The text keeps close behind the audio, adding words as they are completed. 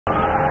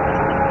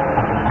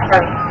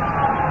400.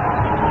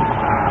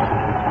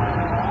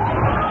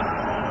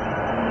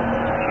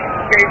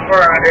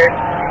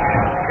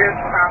 Just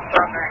popped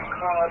on that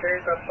call.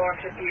 There's a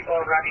bunch of people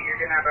around you. You're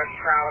going to have a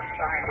crowd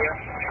behind you.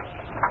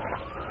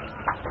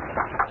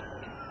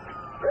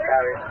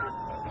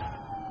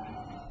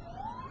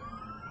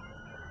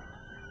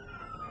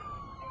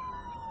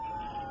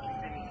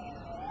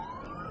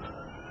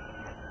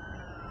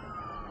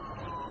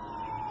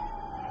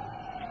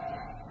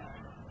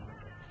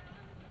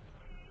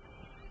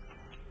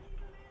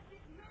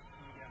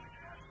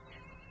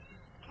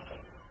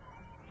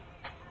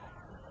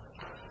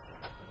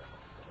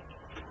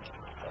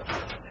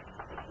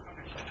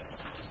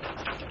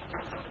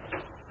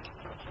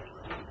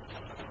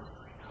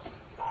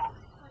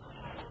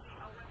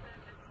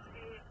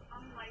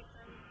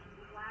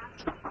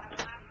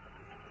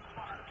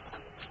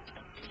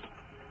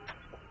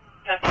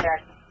 Copy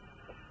that.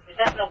 Is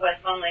that the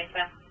westbound lane,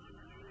 Sam?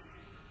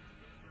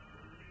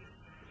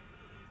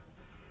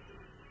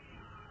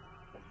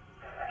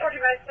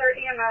 Start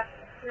EMS,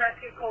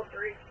 rescue code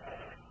 3.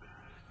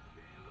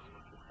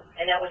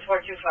 And that was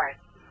 425?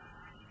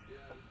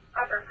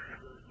 Upper.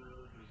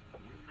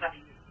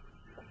 Copy.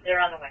 They're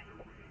on the way.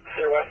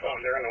 They're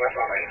westbound. They're in the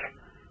westbound lane.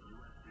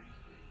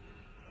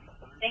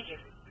 Thank you.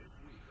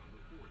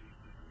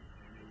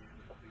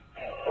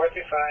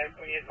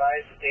 425, we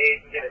advise state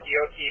and get a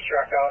DOT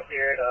truck out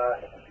here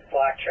to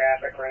block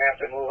traffic. We're going to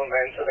have to move them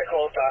into the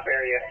closed off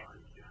area.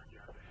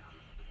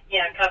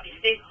 Yeah, copy.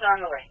 State's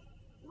on the way.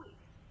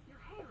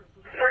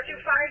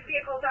 425,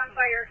 vehicles on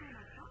fire.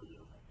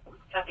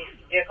 Copy.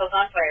 Vehicles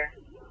on fire.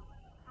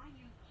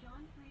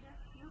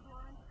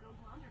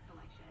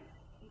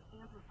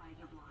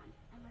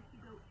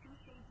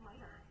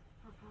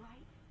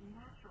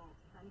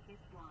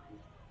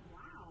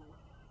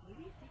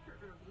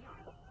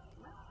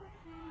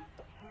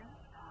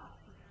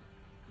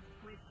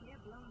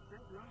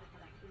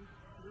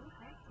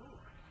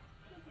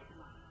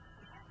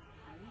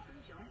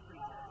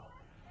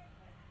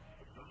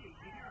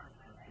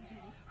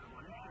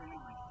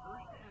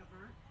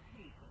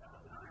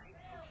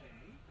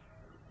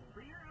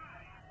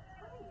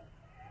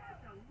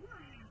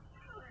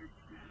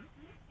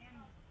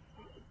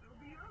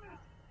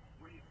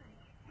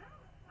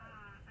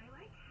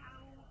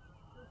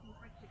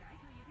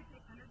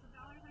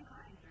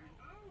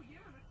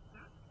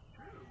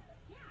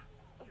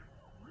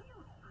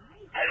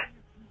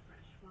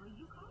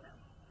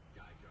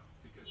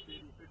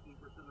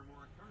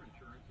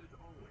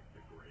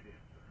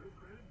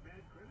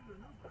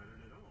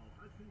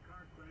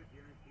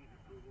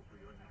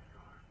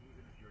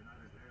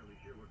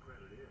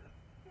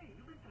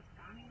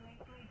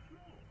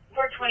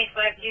 Four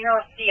 25, do you know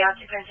if the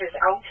occupant is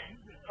out?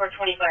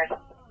 425.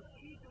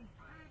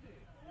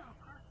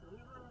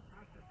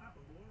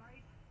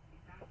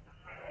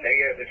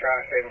 Negative, they're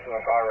trying to save them from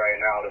the car right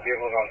now. The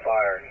vehicle's on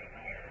fire.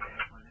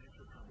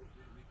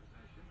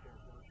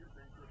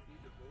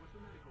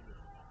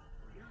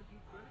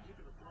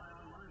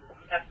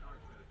 Yep.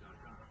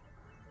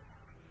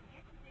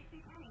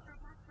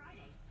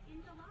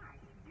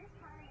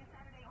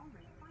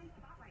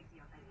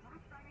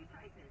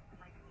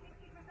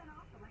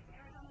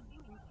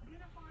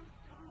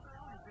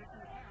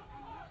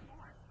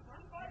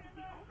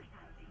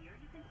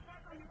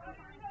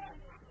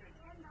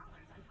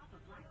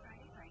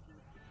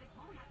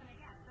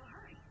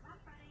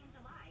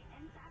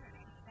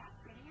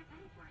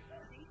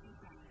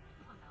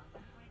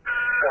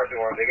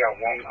 They got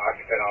one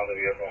occupant on the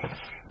vehicle.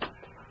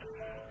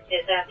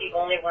 Is that the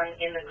only one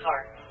in the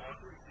car?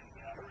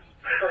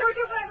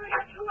 425, we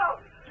have 2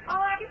 out.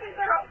 All occupants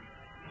are out.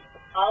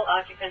 All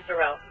occupants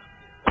are out.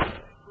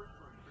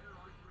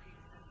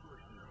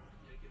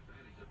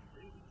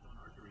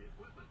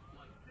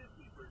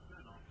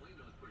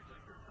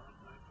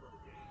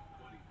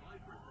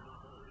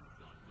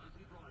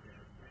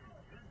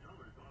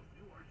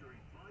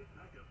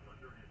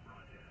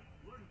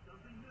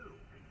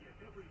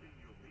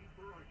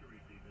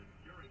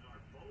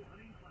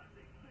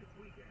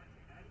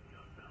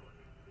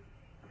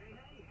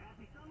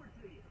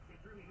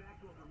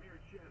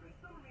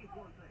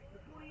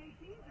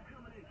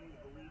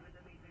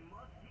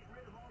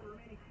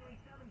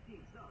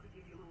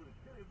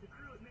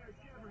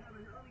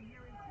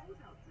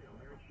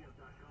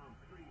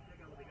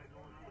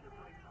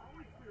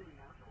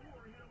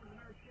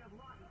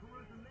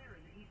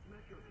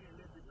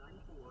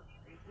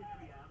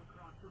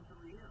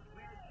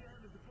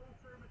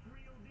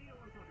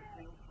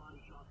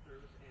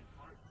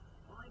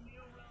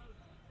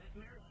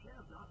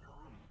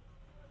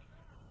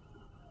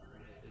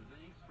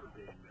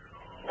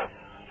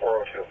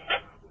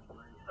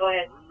 Go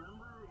ahead.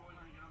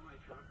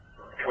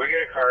 Can we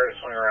get a car to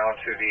swing around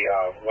to the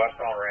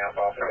westbound ramp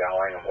off the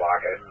downline and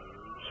block it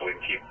so we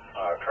can keep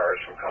cars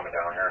from coming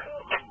down here?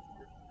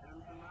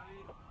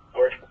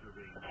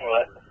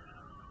 What?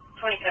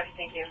 20 copy,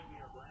 thank you.